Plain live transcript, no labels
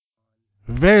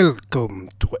Welcome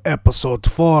to episode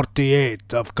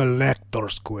 48 of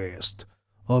Collector's Quest.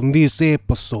 On this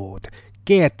episode,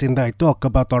 Kat and I talk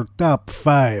about our top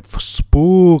 5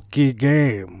 spooky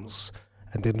games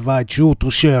and invite you to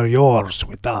share yours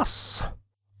with us.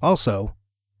 Also,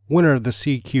 winner of the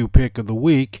CQ pick of the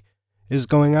week is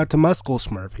going out to Muscle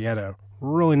Smurf. He had a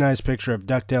really nice picture of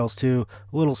DuckTales 2,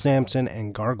 Little Samson,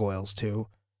 and Gargoyles 2.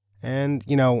 And,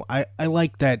 I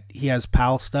like that he has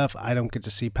PAL stuff. I don't get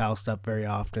to see PAL stuff very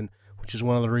often, which is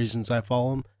one of the reasons I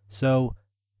follow him. So,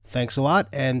 thanks a lot,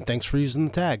 and thanks for using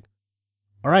the tag.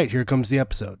 Alright, here comes the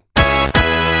episode.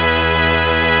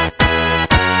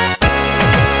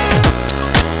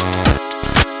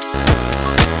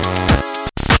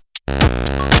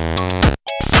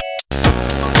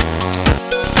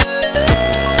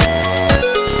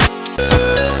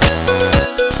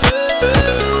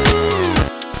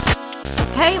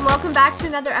 Welcome back to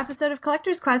another episode of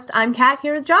Collector's Quest. I'm Kat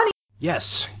here with Johnny.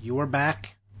 Yes, you are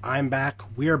back. I'm back.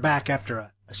 We are back after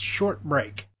a short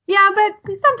break. Yeah,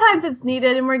 but sometimes it's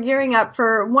needed, and we're gearing up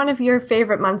for one of your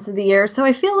favorite months of the year, so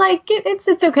I feel like it's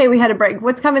okay we had a break.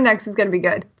 What's coming next is going to be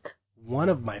good. One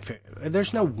of my favorite.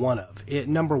 There's no one of.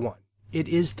 Number one. It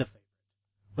is the favorite.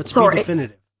 Let's Sorry. be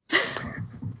definitive.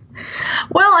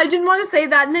 Well, I didn't want to say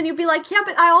that, and then you'd be like, yeah,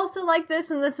 but I also like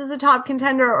this, and this is a top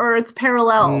contender, or it's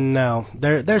parallel. No,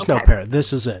 there's no parallel.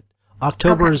 This is it.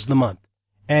 October is the month.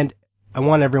 And I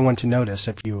want everyone to notice,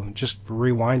 if you just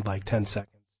rewind like 10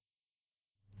 seconds.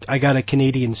 I got a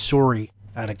Canadian sorry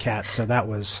out of Kat, so that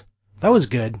was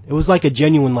good. It was like a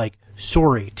genuine,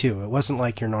 sorry, too. It wasn't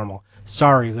like your normal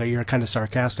sorry, your kind of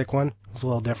sarcastic one. It was a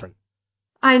little different.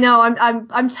 I know,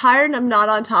 I'm tired and I'm not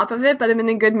on top of it, but I'm in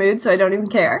a good mood, so I don't even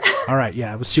care. All right,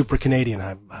 yeah, it was super Canadian.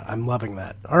 I'm loving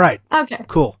that. All right. Okay.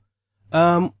 Cool.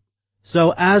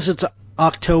 So as it's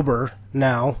October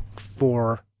now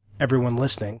for everyone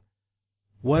listening,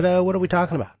 what are we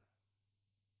talking about?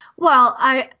 Well,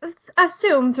 I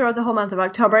assume throughout the whole month of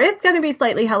October it's going to be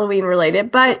slightly Halloween related,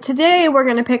 but today we're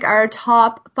going to pick our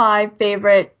top 5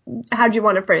 favorite, how do you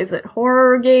want to phrase it,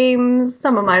 horror games?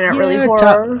 Some of mine aren't really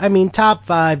horror. Top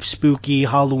 5 spooky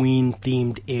Halloween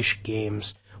themed-ish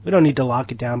games. We don't need to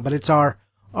lock it down, but it's our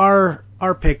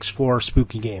picks for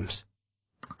spooky games.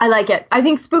 I like it. I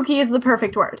think spooky is the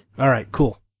perfect word. All right,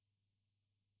 cool.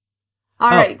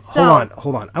 All right, so...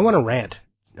 Hold on. I want to rant,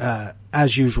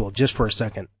 as usual, just for a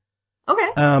second.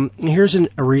 Okay. Here's a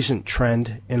recent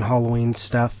trend in Halloween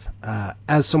stuff.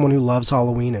 As someone who loves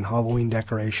Halloween and Halloween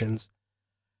decorations,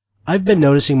 I've been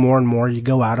noticing more and more you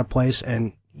go out a place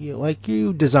and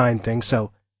you design things.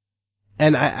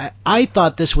 And I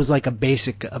thought this was like a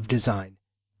basic of design.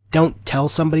 Don't tell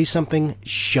somebody something,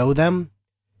 show them.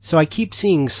 So I keep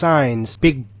seeing signs,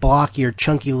 big blocky or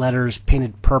chunky letters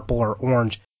painted purple or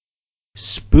orange.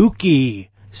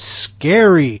 Spooky,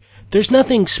 scary. There's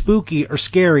nothing spooky or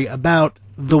scary about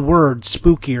the word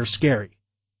spooky or scary.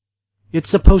 It's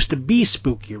supposed to be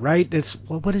spooky, right?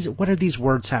 What is it? What are these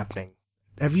words happening?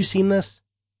 Have you seen this?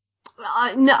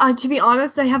 No, to be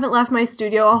honest, I haven't left my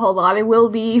studio a whole lot. I will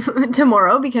be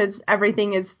tomorrow because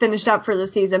everything is finished up for the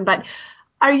season, but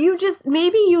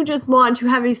maybe you just want to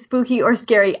have a spooky or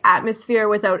scary atmosphere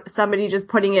without somebody just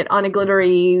putting it on a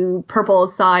glittery purple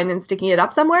sign and sticking it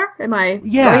up somewhere? Am I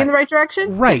going in the right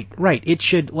direction? Right. It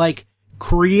should,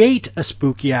 create a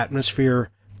spooky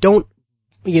atmosphere. Don't,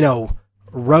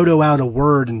 roto out a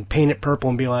word and paint it purple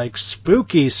and be like,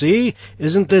 spooky, see?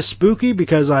 Isn't this spooky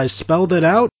because I spelled it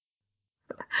out?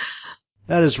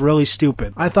 That is really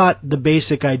stupid. I thought the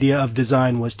basic idea of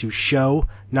design was to show,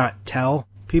 not tell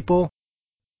people.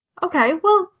 Okay,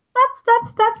 well,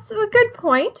 that's a good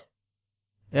point.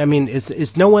 I mean,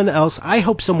 is no one else... I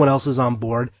hope someone else is on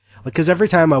board, because every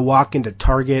time I walk into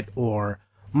Target or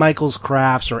Michael's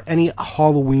Crafts or any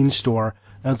Halloween store,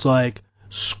 and it's like,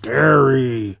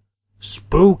 scary,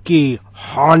 spooky,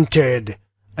 haunted,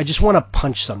 I just want to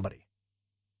punch somebody.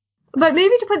 But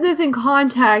maybe to put this in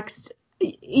context,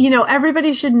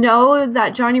 everybody should know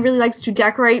that Johnny really likes to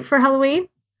decorate for Halloween.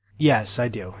 Yes, I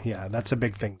do. Yeah, that's a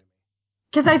big thing.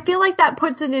 Because I feel like that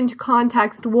puts it into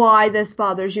context why this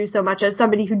bothers you so much as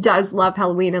somebody who does love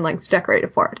Halloween and likes to decorate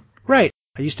it for it. Right.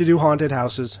 I used to do haunted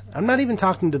houses. I'm not even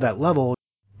talking to that level.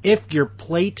 If your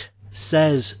plate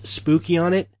says spooky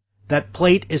on it, that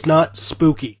plate is not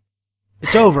spooky.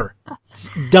 It's over. It's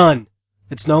done.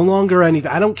 It's no longer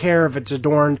anything. I don't care if it's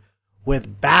adorned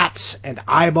with bats and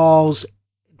eyeballs.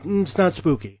 It's not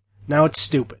spooky. Now it's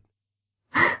stupid.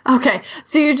 Okay,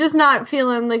 so you're just not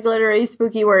feeling the glittery,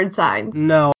 spooky word sign.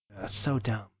 No, that's so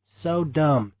dumb. So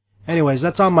dumb. Anyways,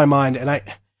 that's on my mind, and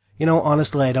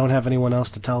honestly, I don't have anyone else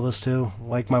to tell this to,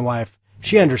 like my wife.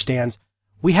 She understands.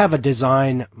 We have a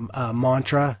design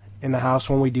mantra in the house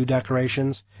when we do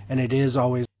decorations, and it is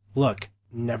always, look,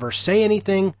 never say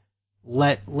anything.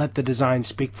 Let the design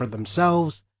speak for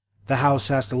themselves. The house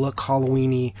has to look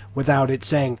Halloweeny without it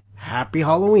saying Happy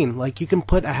Halloween. Like, you can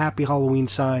put a Happy Halloween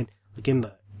sign like in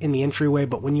the entryway,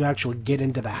 but when you actually get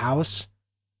into the house,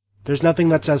 there's nothing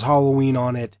that says Halloween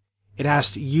on it.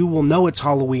 You will know it's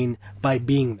Halloween by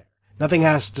being there. Nothing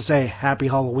has to say Happy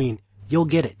Halloween. You'll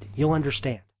get it. You'll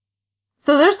understand.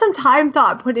 So there's some time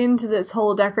thought put into this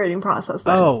whole decorating process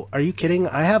then. Oh, are you kidding?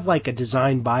 I have like a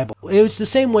design Bible. It's the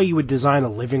same way you would design a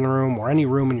living room or any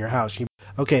room in your house.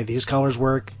 Okay, these colors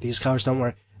work, these colors don't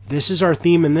work. This is our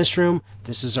theme in this room,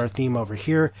 this is our theme over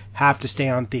here. Have to stay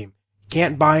on theme.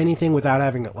 Can't buy anything without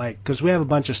having it, like, because we have a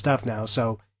bunch of stuff now,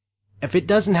 so if it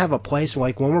doesn't have a place,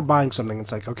 like when we're buying something,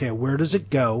 it's like, okay, where does it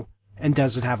go and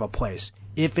does it have a place?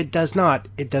 If it does not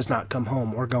come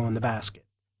home or go in the basket.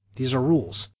 These are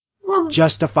rules. Well,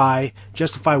 Justify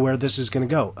where this is going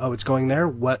to go. Oh, it's going there?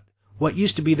 What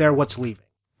used to be there? What's leaving?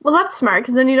 well, that's smart,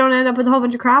 because then you don't end up with a whole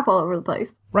bunch of crap all over the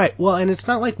place. Right. Well, and it's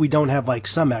not like we don't have like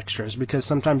some extras, because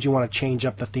sometimes you want to change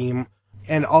up the theme.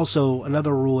 And also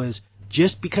another rule is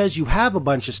just because you have a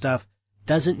bunch of stuff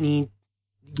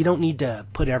you don't need to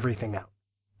put everything out.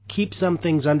 Keep some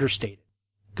things understated.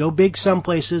 Go big some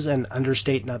places and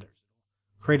understate in others.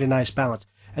 Create a nice balance.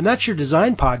 And that's your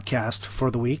design podcast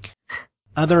for the week.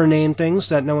 Other inane things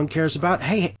that no one cares about.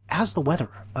 Hey, how's the weather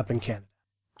up in Canada?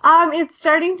 It's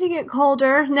starting to get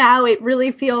colder now. It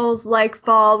really feels like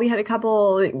fall. We had a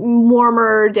couple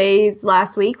warmer days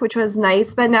last week, which was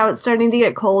nice, but now it's starting to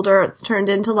get colder. It's turned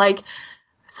into like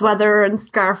sweater and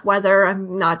scarf weather.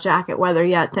 I'm not jacket weather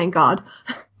yet, thank God.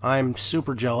 I'm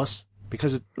super jealous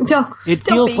because it Don't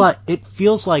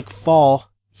feels like fall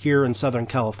here in Southern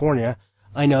California.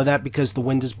 I know that because the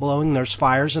wind is blowing, there's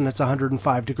fires, and it's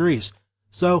 105 degrees.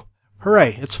 So,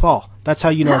 hooray, it's fall. That's how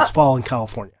you know it's fall in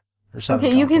California. Or Southern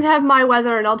Okay, you California. can have my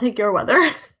weather and I'll take your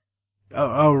weather.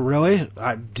 Oh, really?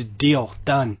 Deal.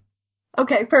 Done.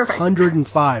 Okay, perfect.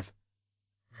 105.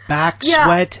 Back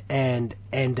sweat and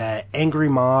angry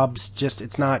mobs. Just,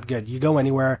 it's not good. You go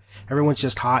anywhere, everyone's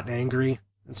just hot and angry.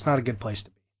 It's not a good place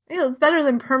to be. Yeah, it's better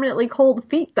than permanently cold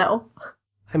feet, though.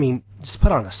 I mean, just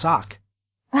put on a sock.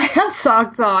 I have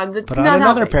socks on. That's Put not on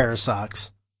another helping. pair of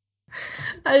socks.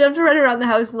 I'd have to run around the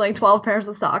house in like 12 pairs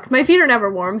of socks. My feet are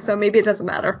never warm, so maybe it doesn't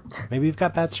matter. Maybe you've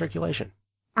got bad circulation.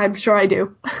 I'm sure I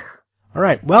do. All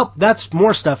right. Well, that's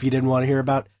more stuff you didn't want to hear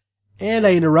about. And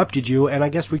I interrupted you, and I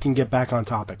guess we can get back on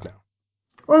topic now.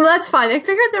 Well, that's fine. I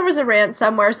figured there was a rant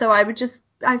somewhere, so I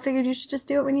figured you should just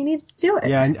do it when you needed to do it.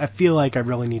 Yeah, I feel like I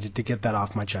really needed to get that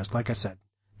off my chest. Like I said,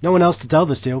 no one else to tell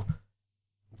this to.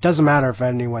 It doesn't matter if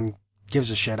anyone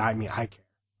gives a shit. I mean, I care.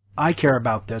 I care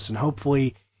about this, and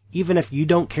hopefully, even if you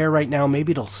don't care right now,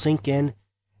 maybe it'll sink in.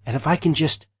 And if I can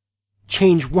just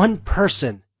change one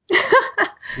person.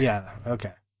 Yeah,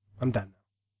 okay. I'm done.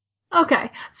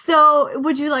 Okay, so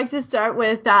would you like to start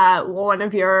with one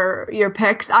of your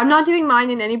picks? I'm not doing mine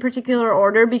in any particular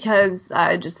order because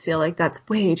I just feel like that's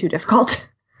way too difficult.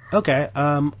 Okay,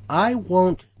 I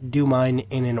won't do mine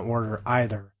in an order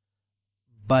either,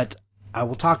 but I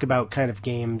will talk about kind of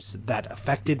games that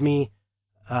affected me,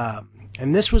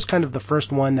 and this was kind of the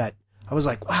first one that I was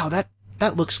like, wow,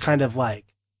 that looks kind of like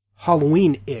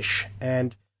Halloween-ish,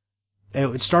 and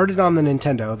it started on the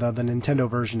Nintendo, though the Nintendo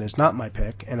version is not my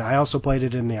pick, and I also played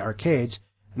it in the arcades,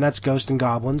 and that's Ghosts and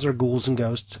Goblins, or Ghouls and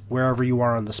Ghosts, wherever you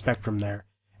are on the spectrum there.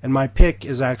 And my pick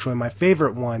is actually, my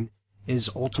favorite one is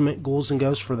Ultimate Ghouls and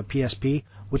Ghosts for the PSP,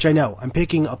 which I know, I'm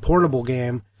picking a portable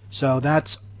game, so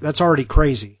that's already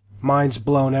crazy. Mine's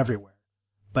blown everywhere.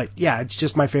 But yeah, it's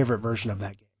just my favorite version of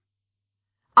that game.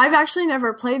 I've actually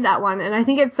never played that one, and I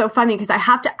think it's so funny because I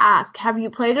have to ask, have you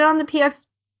played it on the PSP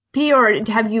or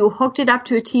have you hooked it up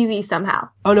to a TV somehow?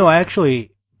 Oh no, I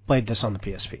actually played this on the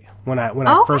PSP. When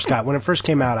it first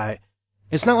came out,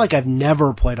 it's not like I've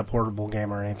never played a portable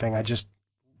game or anything. I just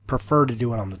prefer to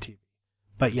do it on the TV.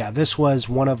 But yeah, this was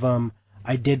one of them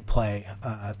I did play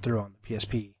through on the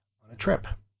PSP on a trip.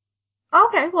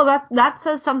 Okay, well that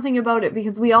says something about it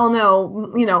because we all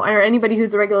know, or anybody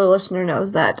who's a regular listener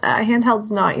knows that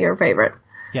handheld's not your favorite.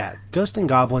 Yeah, Ghosts and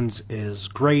Goblins is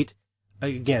great.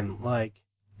 Again, like,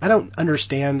 I don't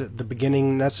understand the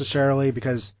beginning necessarily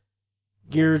because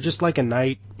you're just like a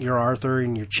knight, you're Arthur,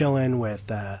 and you're chilling with,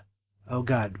 oh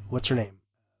god, what's her name?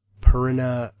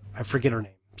 Perina, I forget her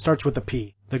name. Starts with a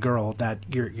P, the girl that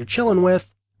you're chilling with,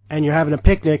 and you're having a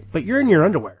picnic, but you're in your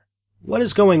underwear. What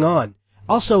is going on?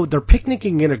 Also, they're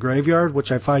picnicking in a graveyard,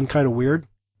 which I find kind of weird.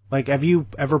 Like, have you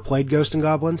ever played Ghosts and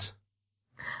Goblins?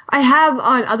 I have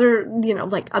on other,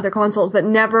 like other consoles, but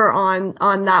never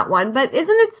on that one. But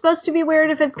isn't it supposed to be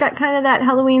weird if it's got kind of that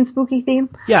Halloween spooky theme?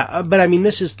 Yeah, but I mean,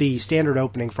 this is the standard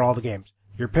opening for all the games.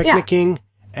 You're picnicking,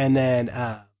 and then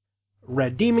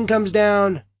Red Demon comes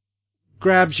down,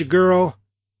 grabs your girl,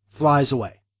 flies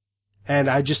away. And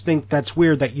I just think that's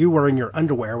weird that you were in your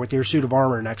underwear with your suit of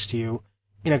armor next to you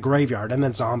in a graveyard, and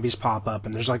then zombies pop up,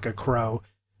 and there's like a crow.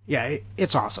 Yeah,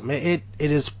 it's awesome. It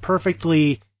is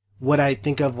perfectly what I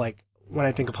think of like when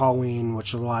I think of Halloween,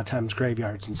 which is a lot of times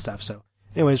graveyards and stuff. So,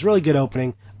 anyways, really good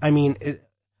opening. I mean,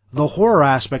 the horror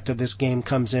aspect of this game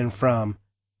comes in from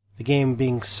the game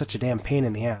being such a damn pain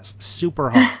in the ass. Super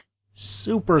hard.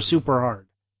 Super hard.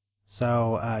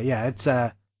 So, yeah, it's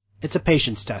a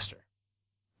patience tester.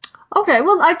 Okay,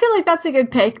 well, I feel like that's a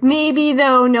good pick. Maybe,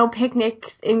 though, no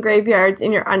picnics in graveyards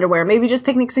in your underwear. Maybe just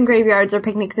picnics in graveyards or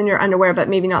picnics in your underwear, but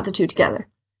maybe not the two together.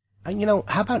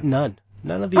 How about none?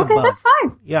 None of the Okay, above. that's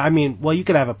fine. Yeah, I mean, well, you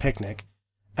could have a picnic.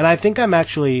 And I think I'm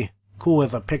actually cool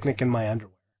with a picnic in my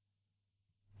underwear.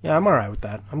 Yeah, I'm alright with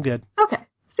that. I'm good. Okay.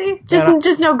 See?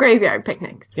 Just no graveyard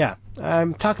picnics. Yeah,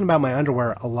 I'm talking about my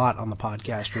underwear a lot on the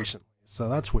podcast recently, so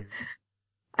that's weird.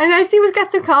 And I see we've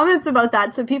got some comments about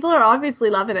that, so people are obviously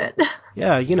loving it.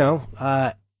 Yeah,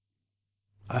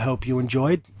 I hope you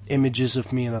enjoyed images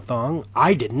of me in a thong.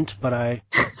 I didn't, but I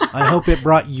hope it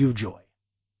brought you joy.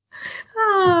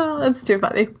 Oh, that's too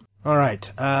funny.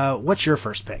 Alright, what's your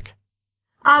first pick?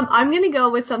 I'm going to go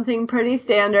with something pretty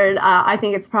standard. I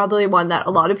think it's probably one that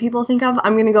a lot of people think of.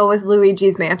 I'm going to go with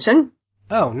Luigi's Mansion.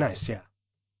 Oh, nice, yeah.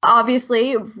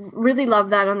 Obviously, really love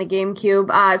that on the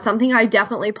GameCube. Something I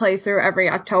definitely play through every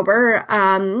October.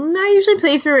 I usually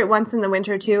play through it once in the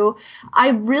winter too. I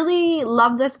really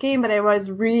love this game, but I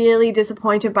was really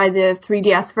disappointed by the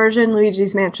 3DS version,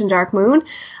 Luigi's Mansion Dark Moon.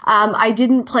 I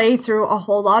didn't play through a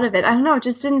whole lot of it. I don't know, it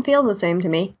just didn't feel the same to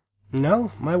me.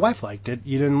 No, my wife liked it.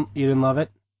 You didn't love it?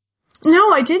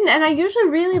 No, I didn't, and I usually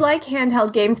really like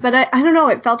handheld games, but I don't know,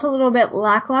 it felt a little bit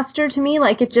lackluster to me,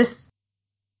 like it just,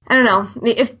 I don't know,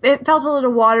 it felt a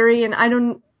little watery, and I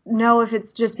don't know if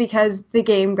it's just because the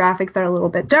game graphics are a little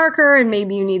bit darker, and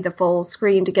maybe you need the full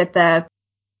screen to get the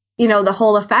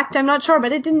whole effect, I'm not sure,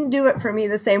 but it didn't do it for me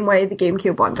the same way the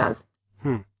GameCube one does.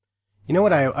 You know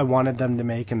what I wanted them to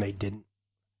make, and they didn't?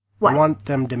 What? I want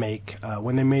them to make,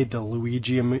 when they made the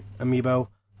Luigi amiibo,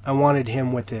 I wanted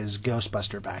him with his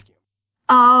Ghostbuster vacuum.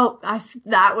 Oh,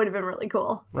 that would have been really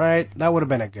cool. Right? That would have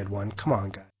been a good one. Come on,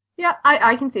 guys. Yeah,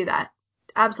 I can see that.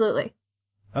 Absolutely.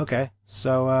 Okay,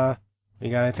 so,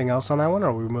 you got anything else on that one, or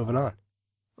are we moving on?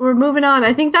 We're moving on.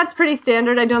 I think that's pretty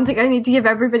standard. I don't think I need to give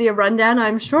everybody a rundown.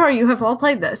 I'm sure you have all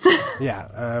played this. Yeah,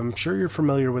 I'm sure you're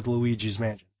familiar with Luigi's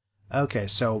Mansion. Okay,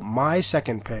 so my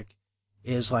second pick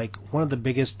is like one of the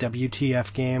biggest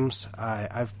WTF games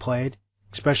I've played,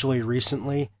 especially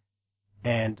recently,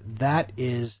 and that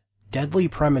is Deadly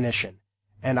Premonition.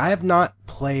 And I have not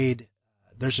played,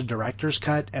 there's a director's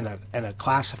cut and a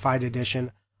classified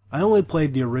edition. I only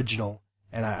played the original,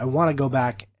 and I want to go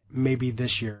back maybe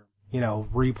this year,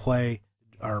 replay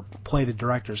or play the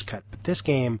director's cut. But this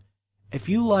game, if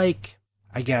you like,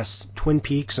 I guess, Twin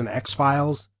Peaks and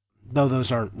X-Files, though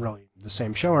those aren't really the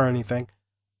same show or anything,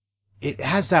 it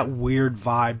has that weird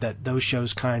vibe that those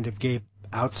shows kind of gave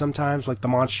out sometimes, like the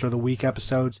Monster of the Week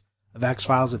episodes of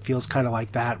X-Files. It feels kind of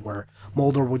like that, where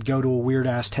Mulder would go to a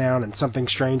weird-ass town and something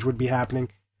strange would be happening.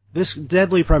 This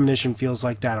Deadly Premonition feels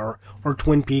like that, or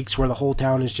Twin Peaks, where the whole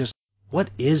town is just,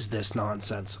 what is this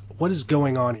nonsense? What is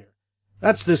going on here?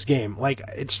 That's this game. Like,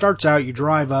 it starts out, you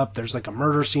drive up, there's like a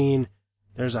murder scene,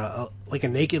 there's a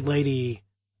naked lady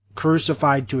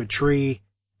crucified to a tree,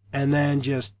 and then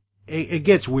just, it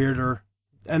gets weirder.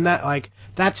 And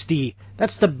that's the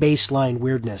baseline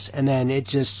weirdness, and then it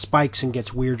just spikes and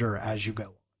gets weirder as you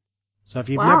go. So if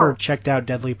you've never checked out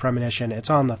Deadly Premonition, it's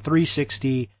on the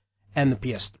 360 and the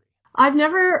PS3. I've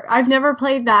never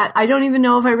played that. I don't even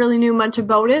know if I really knew much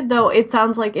about it, though it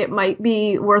sounds like it might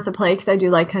be worth a play because I do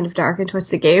like kind of dark and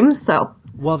twisted games, so.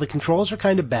 Well, the controls are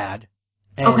kind of bad,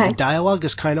 and the dialogue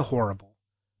is kind of horrible,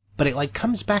 but it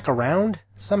comes back around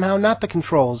somehow. Not the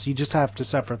controls, you just have to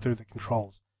suffer through the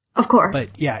controls. Of course.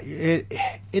 But yeah,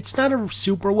 it's not a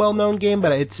super well-known game,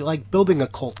 but it's like building a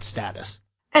cult status.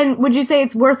 And would you say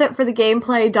it's worth it for the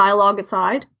gameplay, dialogue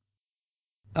aside?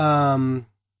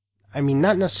 I mean,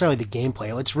 not necessarily the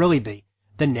gameplay. It's really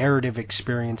the narrative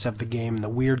experience of the game, the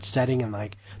weird setting, and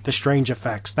the strange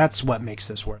effects. That's what makes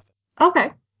this worth it.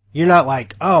 Okay. You're not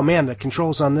like, oh man, the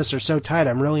controls on this are so tight,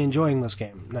 I'm really enjoying this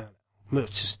game. No.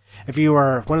 It's just, if you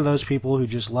are one of those people who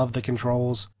just love the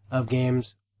controls of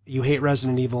games, you hate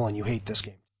Resident Evil and you hate this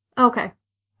game. Okay.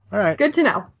 Alright. Good to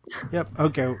know. Yep,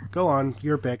 okay, go on,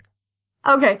 your pick.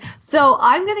 Okay, so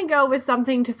I'm gonna go with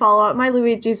something to follow up my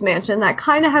Luigi's Mansion that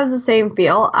kind of has the same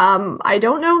feel. I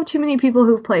don't know too many people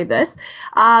who've played this.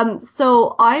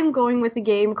 So I'm going with a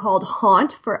game called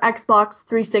Haunt for Xbox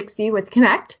 360 with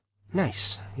Kinect.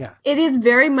 Nice. Yeah. It is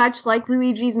very much like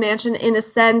Luigi's Mansion in a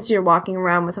sense. You're walking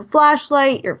around with a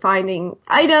flashlight, you're finding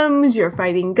items, you're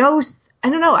fighting ghosts. I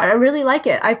don't know, I really like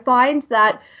it. I find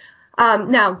that,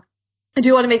 now, I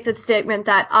do want to make the statement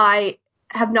that I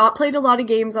have not played a lot of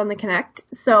games on the Kinect,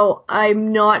 so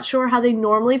I'm not sure how they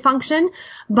normally function,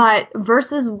 but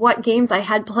versus what games I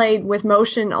had played with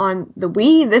motion on the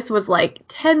Wii, this was like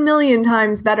 10 million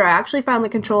times better. I actually found the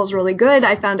controls really good.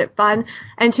 I found it fun,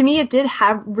 and to me it did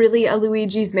have really a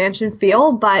Luigi's Mansion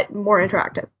feel, but more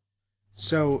interactive.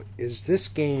 So, is this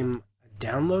game a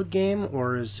download game,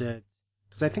 or is it?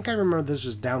 Because I think I remember this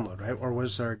was download, right? Or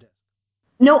was there?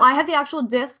 No, I have the actual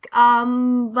disc,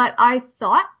 but I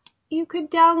thought you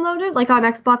could download it, like on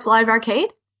Xbox Live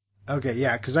Arcade. Okay,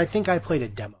 yeah, because I think I played a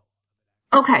demo.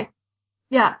 Okay.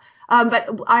 Yeah.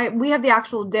 But we have the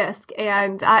actual disc,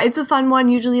 and it's a fun one.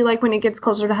 Usually, like when it gets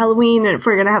closer to Halloween, and if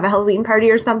we're gonna have a Halloween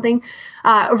party or something,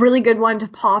 a really good one to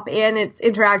pop in. It's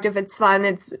interactive. It's fun.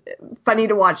 It's funny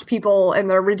to watch people and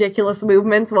their ridiculous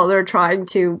movements while they're trying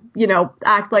to,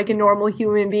 act like a normal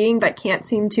human being, but can't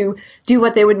seem to do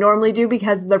what they would normally do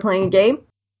because they're playing a game.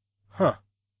 Huh.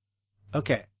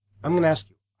 Okay, I'm gonna ask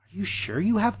you. Are you sure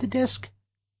you have the disc?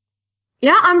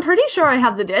 Yeah, I'm pretty sure I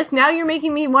have the disc. Now you're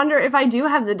making me wonder if I do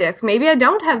have the disc. Maybe I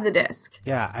don't have the disc.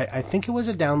 Yeah, I think it was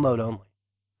a download only.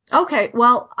 Okay,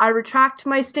 well, I retract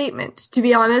my statement. To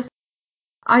be honest,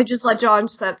 I just let John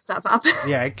set stuff up.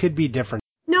 Yeah, it could be different.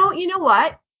 No, you know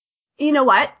what? You know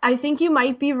what? I think you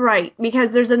might be right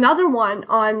because there's another one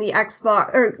on the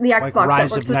Xbox or the Like Xbox that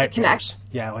Rise works of with the Kinect. Nightmares.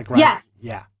 Yeah, like Rise. Yes,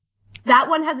 Yeah, that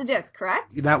one has a disc,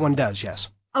 correct? that one does. Yes.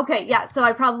 Okay, yeah, so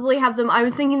I probably have them. I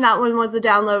was thinking that one was the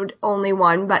download only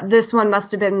one, but this one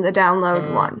must have been the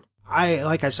download one.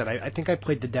 Like I said, I think I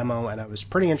played the demo and I was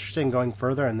pretty interested in going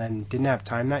further, and then didn't have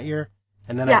time that year,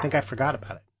 and then I Yeah. think I forgot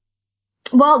about it.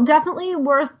 Well, definitely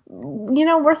worth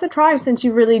a try since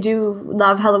you really do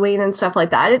love Halloween and stuff like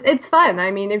that. It's fun.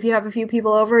 I mean, if you have a few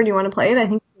people over and you want to play it, I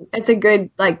think it's a good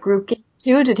like group game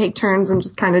too to take turns and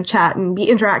just kind of chat and be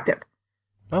interactive.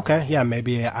 Okay, yeah,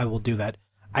 maybe I will do that.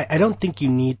 I don't think you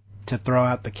need to throw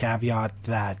out the caveat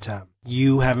that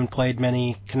you haven't played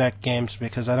many Kinect games,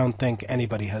 because I don't think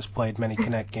anybody has played many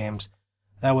Kinect games.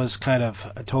 That was kind of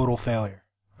a total failure,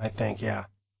 I think, yeah.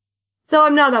 So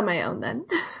I'm not on my own then.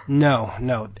 No,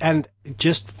 no. And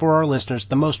just for our listeners,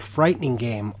 the most frightening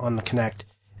game on the Kinect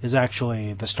is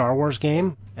actually the Star Wars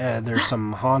game. There's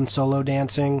some Han Solo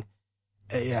dancing.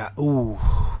 Yeah, ooh,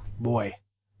 boy.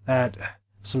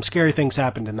 Some scary things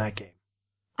happened in that game.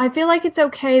 I feel like it's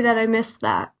okay that I missed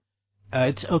that.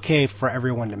 It's okay for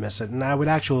everyone to miss it, and I would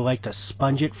actually like to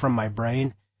sponge it from my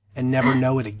brain and never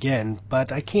know it again,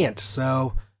 but I can't,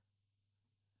 so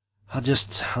I'll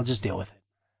just deal with it.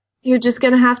 You're just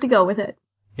gonna have to go with it.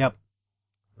 Yep,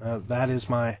 that is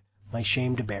my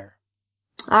shame to bear.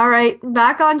 All right,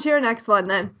 back on to your next one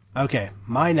then. Okay,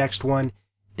 my next one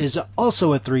is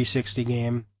also a 360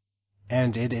 game,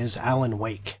 and it is Alan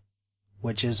Wake,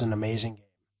 which is an amazing game.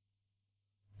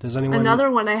 Does anyone?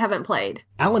 Another one I haven't played.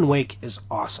 Alan Wake is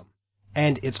awesome,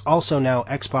 and it's also now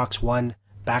Xbox One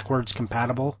backwards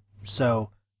compatible, so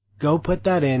go put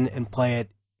that in and play it.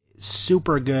 It's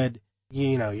super good.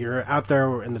 You're out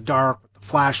there in the dark with the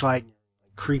flashlight,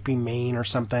 creepy Maine or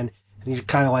something, and you're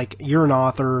kind of like, you're an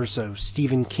author, so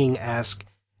Stephen King-esque,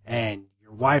 and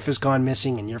your wife has gone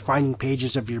missing, and you're finding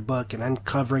pages of your book and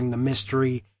uncovering the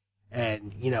mystery,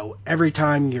 and, every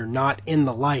time you're not in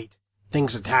the light,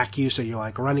 things attack you, so you're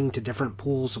like running to different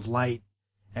pools of light,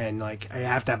 and like I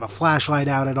have to have a flashlight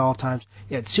out at all times.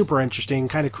 Yeah, it's super interesting,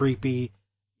 kind of creepy.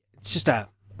 It's just a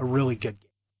really good game.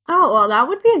 Oh, well, that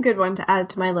would be a good one to add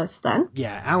to my list then.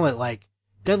 Yeah, Alan, like,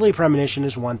 Deadly Premonition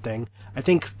is one thing. I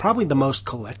think probably the most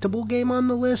collectible game on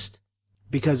the list,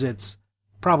 because it's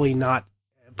probably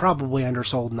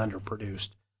undersold and underproduced.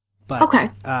 But, Okay.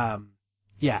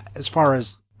 yeah, as far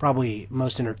as probably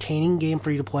most entertaining game for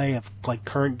you to play of like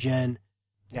current gen,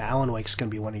 yeah, Alan Wake's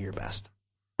gonna be one of your best.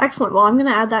 Excellent. Well, I'm going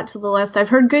to add that to the list. I've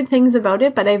heard good things about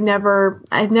it, but I've never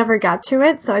got to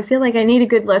it, so I feel like I need a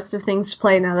good list of things to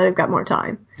play now that I've got more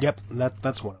time. Yep,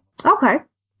 that's one of them. Okay. All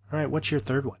right, what's your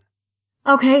third one?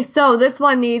 Okay, so this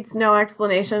one needs no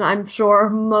explanation. I'm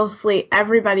sure mostly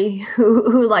everybody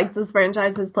who likes this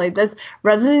franchise has played this.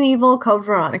 Resident Evil Code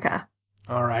Veronica.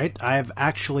 All right, I've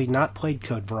actually not played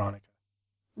Code Veronica.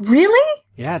 Really?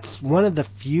 Yeah, it's one of the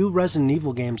few Resident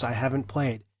Evil games I haven't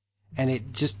played, and it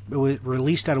was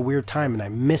released at a weird time, and I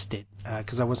missed it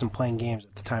because I wasn't playing games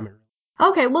at the time.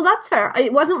 Okay, well that's fair.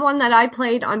 It wasn't one that I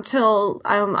played until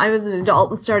I was an adult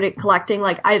and started collecting.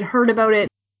 Like I'd heard about it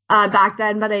back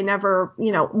then, but I never,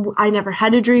 I never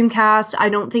had a Dreamcast. I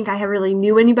don't think I really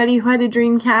knew anybody who had a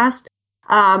Dreamcast.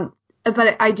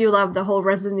 But I do love the whole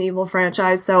Resident Evil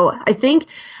franchise, so I think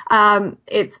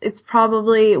it's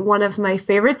probably one of my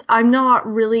favorites. I'm not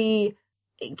really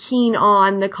keen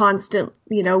on the constant,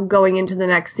 going into the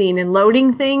next scene and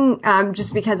loading thing,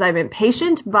 just because I'm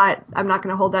impatient, but I'm not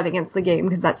going to hold that against the game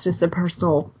because that's just a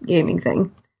personal gaming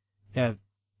thing. Yeah,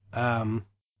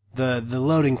 the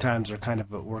loading times were kind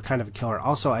of a killer.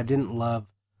 Also, I didn't love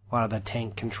a lot of the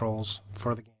tank controls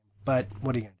for the game, but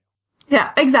what are you gonna do?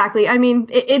 Yeah, exactly. I mean,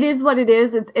 it is what it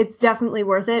is. It's definitely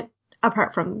worth it,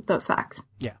 apart from those facts.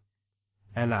 Yeah.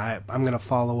 And I'm going to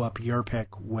follow up your pick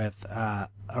with a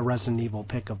Resident Evil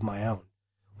pick of my own,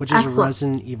 which is Excellent.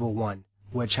 Resident Evil 1,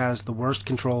 which has the worst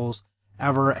controls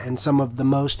ever and some of the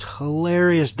most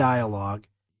hilarious dialogue.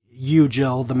 You,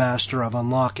 Jill, the master of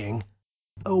unlocking.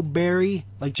 Oh, Barry.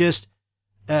 Like, just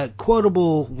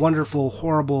quotable, wonderful,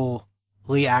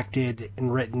 horribly acted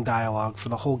and written dialogue for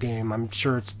the whole game. I'm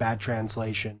sure it's bad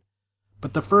translation.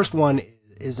 But the first one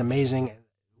is amazing.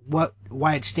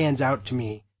 Why it stands out to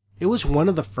me, it was one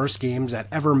of the first games that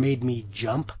ever made me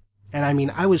jump. And I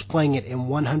mean, I was playing it in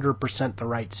 100% the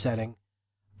right setting.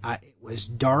 It was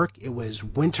dark, it was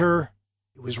winter,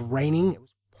 it was raining, it was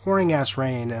pouring ass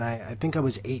rain, and I think I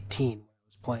was 18 when I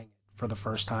was playing it for the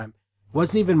first time. It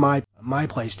wasn't even my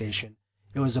PlayStation.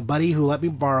 It was a buddy who let me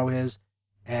borrow his,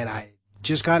 and I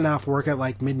just gotten off work at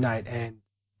like midnight, and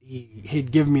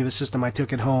he'd given me the system. I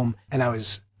took it home, and I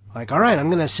was like, all right, I'm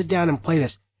going to sit down and play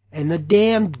this. And the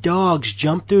damn dogs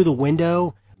jumped through the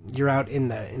window. You're out in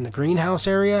the greenhouse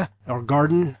area or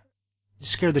garden. It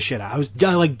scared the shit out.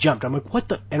 I like jumped. I'm like, what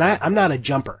the? And I'm not a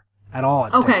jumper at all.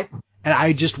 Okay. And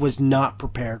I just was not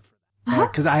prepared for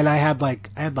that. Cause I had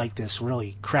like this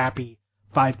really crappy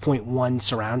 5.1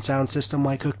 surround sound system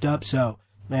like hooked up. So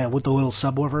man, with the little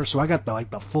subwoofer. So I got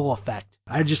the full effect.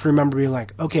 I just remember being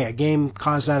like, okay, a game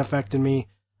caused that effect in me.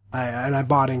 And I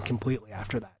bought in completely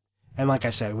after that. And like I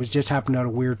said, it was just happened at a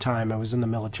weird time. I was in the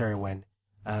military when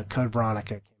Code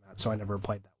Veronica came out, so I never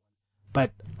played that one.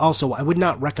 But also, I would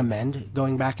not recommend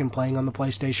going back and playing on the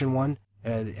PlayStation 1.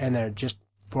 And they're just,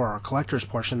 for our collector's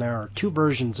portion, there are two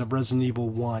versions of Resident Evil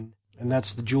 1, and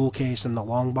that's the jewel case and the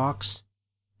long box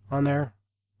on there.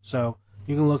 So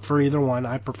you can look for either one.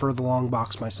 I prefer the long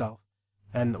box myself.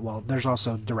 And, well, there's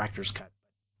also Director's Cut.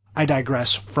 I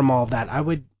digress from all of that. I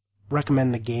would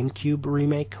recommend the GameCube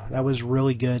remake. That was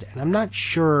really good, and I'm not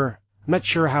sure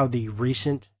how the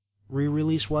recent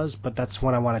re-release was, but that's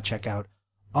one I want to check out.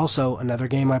 Also, another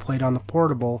game I played on the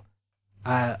portable,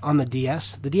 on the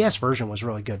DS. The DS version was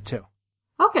really good too.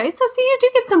 Okay, so see, you do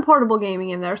get some portable gaming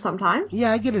in there sometimes.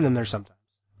 Yeah, I get it in there sometimes.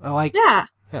 I like. Yeah.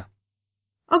 Yeah.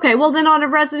 Okay, well then on a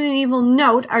Resident Evil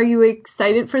note, are you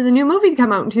excited for the new movie to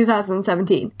come out in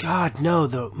 2017? God, no,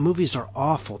 the movies are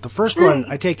awful. The first one,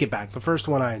 I take it back. The first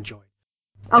one I enjoyed.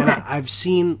 Okay. And I've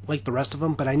seen like the rest of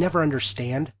them, but I never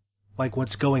understand like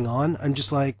what's going on. I'm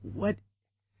just like, what?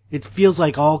 It feels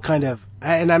like all kind of,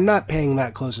 and I'm not paying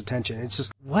that close attention. It's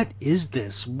just, what is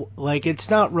this? Like, it's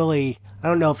not really, I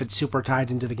don't know if it's super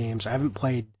tied into the games. I haven't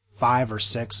played 5 or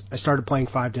 6. I started playing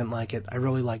 5, didn't like it. I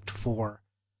really liked 4.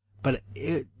 But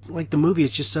the movie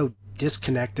is just so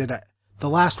disconnected. The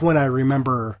last one I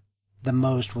remember the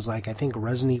most was like, I think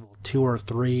Resident Evil 2 or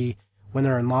 3 when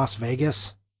they're in Las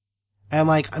Vegas. And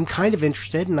like, I'm kind of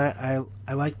interested, and I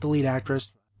like the lead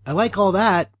actress. I like all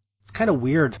that. It's kind of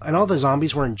weird. And all the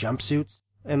zombies were in jumpsuits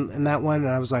in that one, and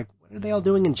I was like, what are they all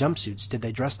doing in jumpsuits? Did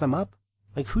they dress them up?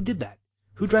 Like, who did that?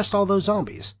 Who dressed all those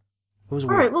zombies? It was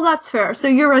weird. Alright, well that's fair. So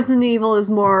your Resident Evil is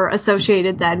more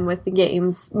associated then with the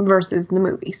games versus the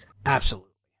movies.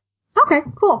 Absolutely. Okay,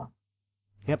 cool.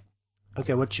 Yep.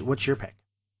 Okay, what's your pick?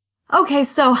 Okay,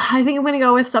 so I think I'm going to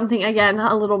go with something, again,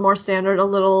 a little more standard, a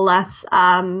little less,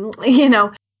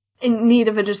 in need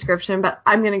of a description, but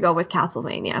I'm going to go with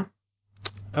Castlevania.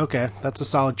 Okay, that's a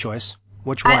solid choice.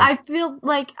 Which one? I feel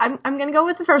like I'm going to go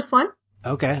with the first one.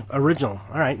 Okay, original.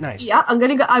 All right, nice. Yeah, I'm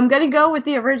gonna go with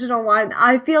the original one.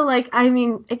 I feel like, I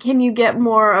mean, can you get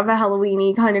more of a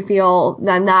Halloween-y kind of feel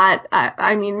than that?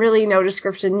 I mean, really no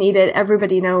description needed.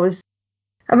 Everybody knows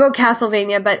about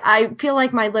Castlevania, but I feel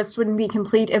like my list wouldn't be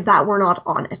complete if that were not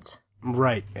on it.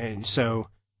 Right, and so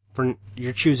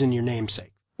you're choosing your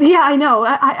namesake. Yeah, I know.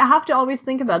 I have to always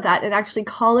think about that and actually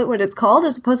call it what it's called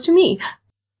as opposed to me.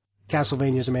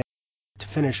 Castlevania's amazing. To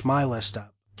finish my list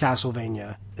up,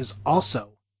 Castlevania is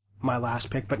also my last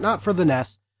pick, but not for the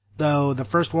NES, though the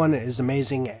first one is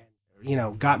amazing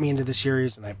and, got me into the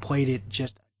series, and I played it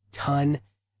just a ton,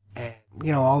 and,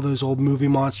 all those old movie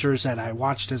monsters that I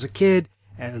watched as a kid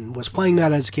and was playing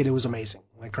that as a kid. It was amazing.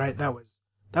 Like, right? That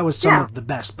was some Yeah. of the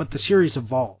best, but the series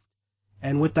evolved.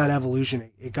 And with that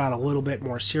evolution, it got a little bit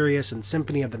more serious, and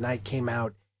Symphony of the Night came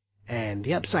out, and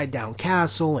the Upside Down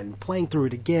Castle, and playing through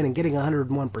it again and getting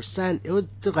 101%. It was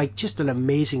like just an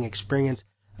amazing experience,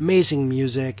 amazing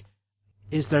music.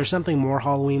 Is there something more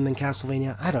Halloween than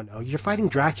Castlevania? I don't know. You're fighting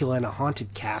Dracula in a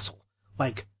haunted castle.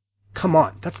 Like, come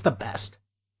on, that's the best.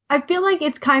 I feel like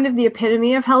it's kind of the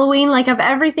epitome of Halloween. Like, of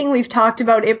everything we've talked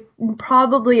about, it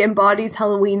probably embodies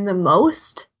Halloween the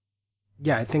most.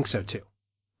 Yeah, I think so too.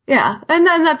 Yeah, and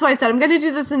then that's why I said I'm going to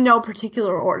do this in no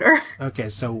particular order. Okay,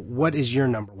 so what is your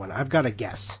number one? I've got a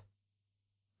guess.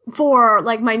 For,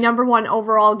 like, my number one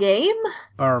overall game.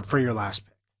 Or for your last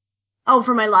pick. Oh,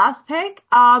 for my last pick,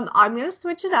 I'm going to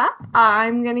switch it up.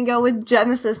 I'm going to go with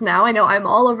Genesis now. I know I'm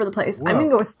all over the place. Whoa. I'm going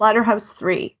to go with Splatterhouse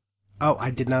 3. Oh,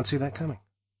 I did not see that coming.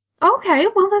 Okay,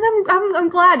 well then I'm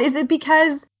glad. Is it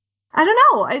because I don't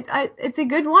know? It's a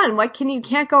good one. You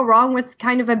can't go wrong with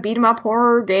kind of a beat 'em up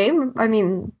horror game. I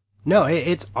mean, No,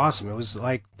 it's awesome. It was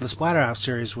like the Splatterhouse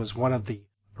series was one of the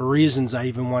reasons I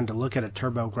even wanted to look at a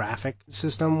TurboGrafx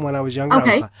system when I was younger.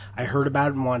 okay. I heard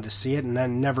about it and wanted to see it, and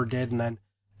then never did, and then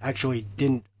actually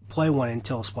didn't play one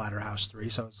until Splatterhouse 3.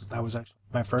 So that was actually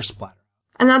my first Splatter.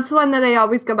 And that's the one that I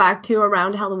always go back to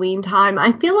around Halloween time.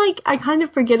 I feel like I kind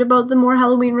of forget about the more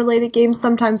Halloween related games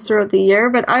sometimes throughout the year,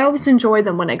 but I always enjoy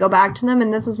them when I go back to them.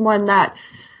 And this is one that,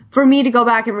 for me to go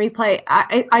back and replay,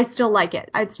 I still like it.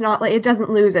 It's not like, it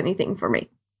doesn't lose anything for me.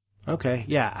 Okay,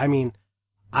 yeah. I mean,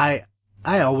 I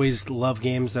always love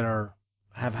games that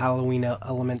have Halloween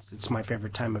elements. It's my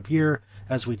favorite time of year,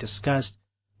 as we discussed.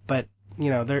 But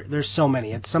there's so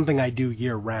many. It's something I do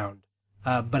year round.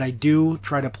 But I do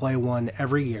try to play one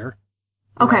every year.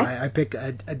 Okay. I pick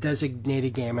a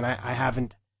designated game, and I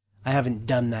haven't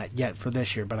done that yet for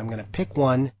this year. But I'm going to pick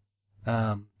one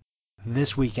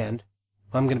this weekend.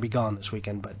 Well, I'm going to be gone this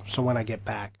weekend, but so when I get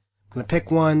back, I'm going to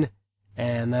pick one,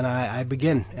 and then I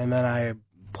begin, and then I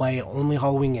play only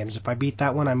Halloween games. If I beat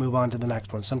that one, I move on to the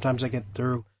next one. Sometimes I get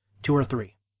through 2 or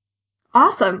 3.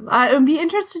 Awesome. I would be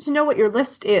interested to know what your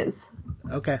list is.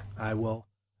 Okay, I will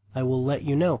let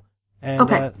you know. And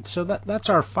Okay. so that's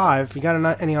our 5. You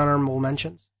got any honorable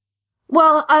mentions?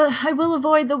 Well, I will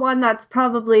avoid the one that's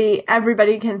probably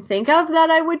everybody can think of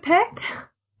that I would pick.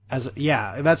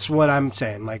 Yeah, that's what I'm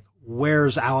saying. Like,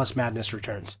 where's Alice Madness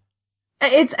Returns?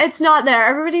 It's not there.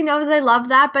 Everybody knows I love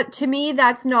that, but to me,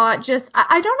 that's not just.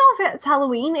 I don't know if it's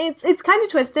Halloween. It's kind of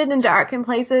twisted and dark in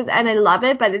places, and I love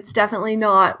it, but it's definitely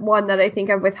not one that I think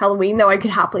of with Halloween. Though I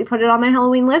could happily put it on my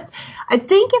Halloween list. I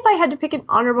think if I had to pick an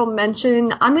honorable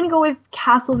mention, I'm gonna go with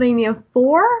Castlevania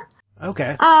 4.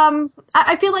 Okay.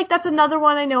 I feel like that's another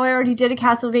one. I know I already did a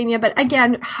Castlevania, but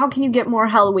again, how can you get more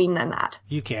Halloween than that?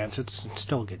 You can't. It's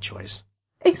still a good choice.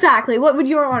 Exactly. What would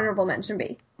your honorable mention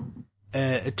be?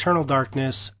 Eternal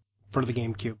Darkness for the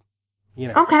GameCube.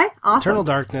 Okay, awesome. Eternal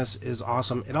Darkness is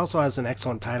awesome. It also has an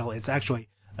excellent title. It's actually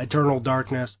Eternal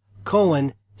Darkness,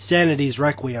 Sanity's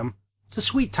Requiem. It's a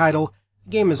sweet title.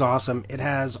 The game is awesome. It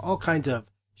has all kinds of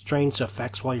strange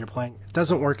effects while you're playing. It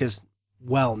doesn't work as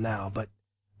well now, but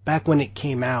back when it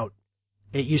came out,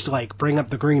 it used to bring up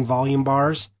the green volume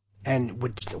bars and it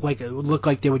would look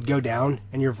like they would go down,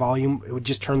 and your volume, it would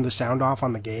just turn the sound off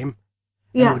on the game.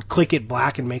 And it would click it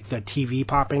black and make the TV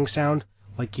popping sound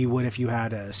like you would if you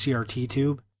had a CRT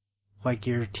tube. Like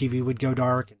your TV would go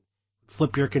dark and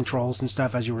flip your controls and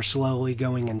stuff as you were slowly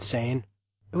going insane.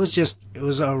 It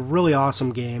was a really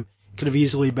awesome game. Could have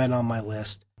easily been on my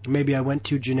list. Maybe I went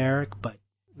too generic, but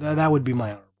that would be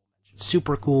my honorable mention.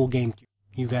 Super cool game.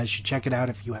 You guys should check it out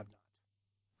if you have not.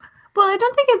 Well, I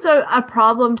don't think it's a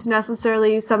problem to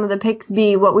necessarily some of the picks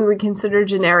be what we would consider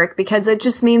generic, because it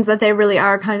just means that they really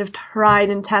are kind of tried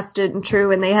and tested and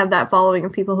true, and they have that following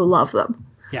of people who love them.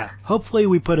 Yeah, hopefully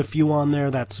we put a few on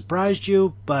there that surprised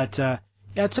you, but yeah,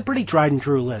 it's a pretty tried and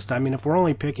true list. I mean, if we're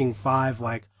only picking 5,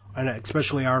 and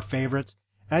especially our favorites,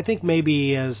 and I think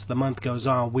maybe as the month goes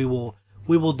on, we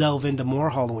will delve into more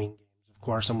Halloween games, of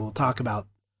course, and we'll talk about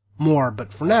more.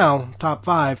 But for now, top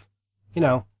 5,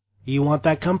 you want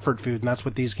that comfort food, and that's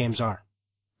what these games are.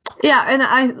 Yeah,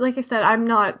 and like I said, I'm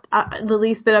not the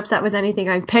least bit upset with anything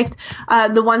I've picked.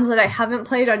 The ones that I haven't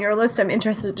played on your list, I'm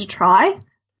interested to try.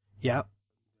 Yeah,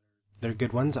 they're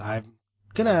good ones. I'm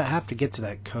gonna have to get to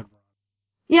that code.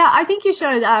 Yeah, I think you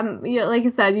should. Like I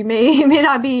said, you may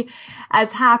not be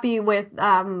as happy with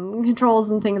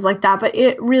controls and things like that, but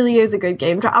it really is a good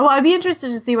game. Well, I'd be interested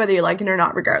to see whether you like it or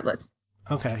not, regardless.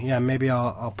 Okay, yeah, maybe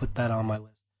I'll put that on my list.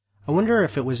 I wonder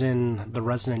if it was in the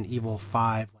Resident Evil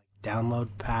 5 download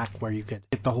pack where you could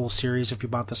get the whole series if you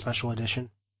bought the special edition?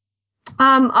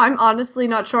 I'm honestly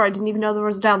not sure. I didn't even know there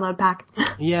was a download pack.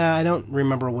 Yeah, I don't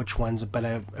remember which ones, but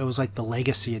it was like the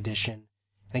Legacy Edition.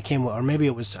 And it came with, or maybe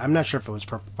it was, I'm not sure if it was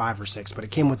for 5 or 6, but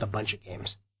it came with a bunch of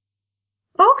games.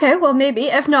 Okay, well maybe.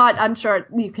 If not, I'm sure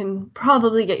you can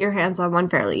probably get your hands on one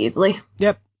fairly easily.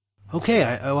 Yep.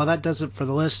 Okay, well that does it for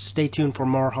the list. Stay tuned for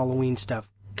more Halloween stuff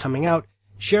coming out.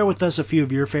 Share with us a few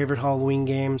of your favorite Halloween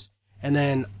games. And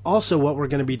then also what we're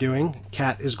going to be doing,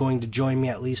 Kat is going to join me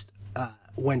at least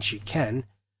when she can.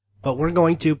 But we're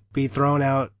going to be throwing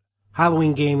out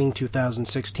Halloween Gaming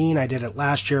 2016. I did it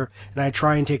last year, and I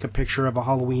try and take a picture of a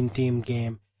Halloween-themed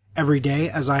game every day,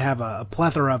 as I have a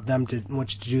plethora of them to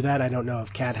which to do that. I don't know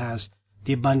if Kat has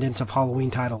the abundance of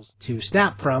Halloween titles to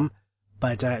snap from,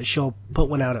 but she'll put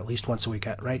one out at least once a week,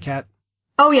 right, Kat?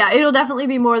 Oh yeah, it'll definitely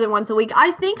be more than once a week.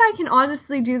 I think I can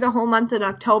honestly do the whole month in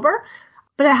October,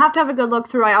 but I have to have a good look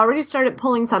through. I already started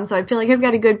pulling some, so I feel like I've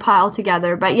got a good pile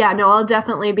together. But yeah, no, there'll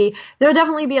definitely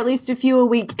be at least a few a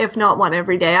week, if not one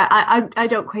every day. I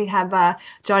don't quite have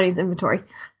Johnny's inventory.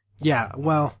 Yeah,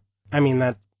 well, I mean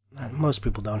that most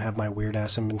people don't have my weird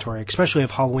ass inventory, especially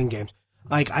of Halloween games.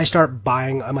 Like I start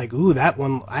buying, I'm like, ooh, that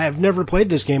one. I have never played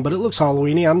this game, but it looks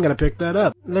Halloweeny. I'm gonna pick that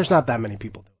up. There's not that many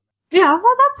people. Yeah,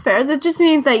 well, that's fair. That just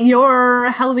means that your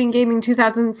Halloween Gaming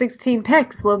 2016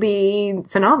 picks will be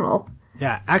phenomenal.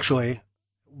 Yeah, actually,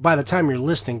 by the time you're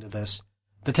listening to this,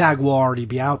 the tag will already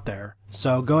be out there.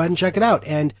 So go ahead and check it out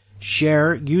and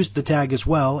use the tag as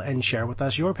well and share with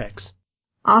us your picks.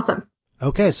 Awesome.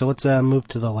 Okay, so let's move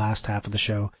to the last half of the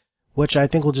show, which I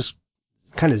think we'll just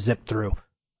kind of zip through.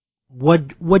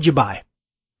 What'd you buy?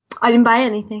 I didn't buy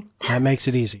anything. That makes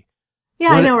it easy.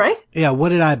 Yeah, I know, right? Yeah, what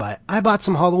did I buy? I bought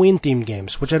some Halloween-themed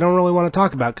games, which I don't really want to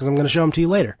talk about because I'm going to show them to you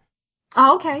later.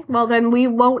 Oh, okay. Well, then we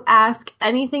won't ask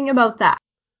anything about that.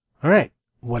 All right.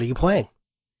 What are you playing?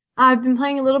 I've been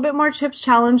playing a little bit more Chips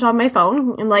Challenge on my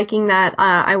phone and liking that.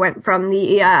 I went from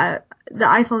the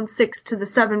iPhone 6 to the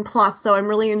 7 Plus, so I'm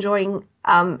really enjoying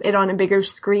it on a bigger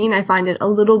screen. I find it a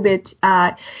little bit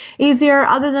easier.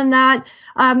 Other than that,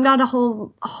 not a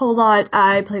whole lot.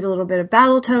 I played a little bit of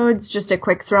Battletoads, just a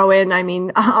quick throw in. I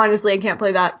mean, honestly, I can't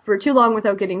play that for too long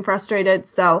without getting frustrated.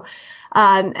 So,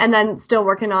 and then still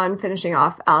working on finishing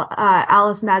off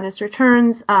Alice Madness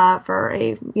Returns for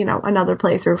another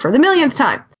playthrough for the millionth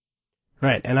time.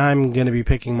 Right, and I'm going to be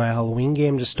picking my Halloween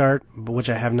game to start,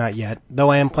 which I have not yet, though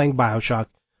I am playing BioShock,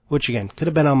 which again, could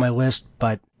have been on my list,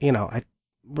 but, I'm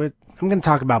going to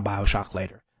talk about BioShock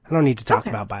later. I don't need to talk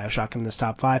about BioShock in this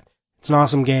top 5. It's an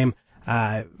awesome game.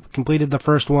 Completed the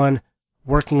first one,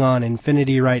 working on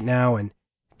Infinity right now, and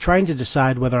trying to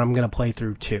decide whether I'm going to play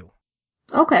through 2.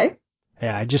 Okay.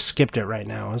 Yeah, I just skipped it right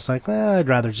now. I was like, I'd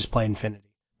rather just play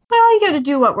Infinity. Well, you gotta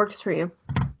do what works for you.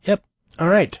 Yep. All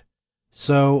right.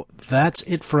 So that's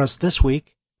it for us this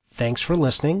week. Thanks for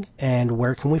listening, and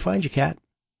where can we find you, Kat?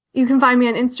 You can find me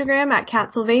on Instagram at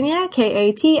Katsylvania,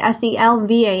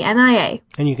 Katselvania.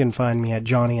 And you can find me at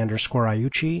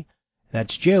Johnny_Iucci.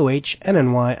 That's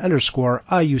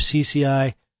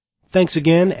JOHNNY_IUCCI. Thanks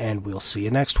again, and we'll see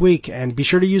you next week. And be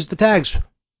sure to use the tags.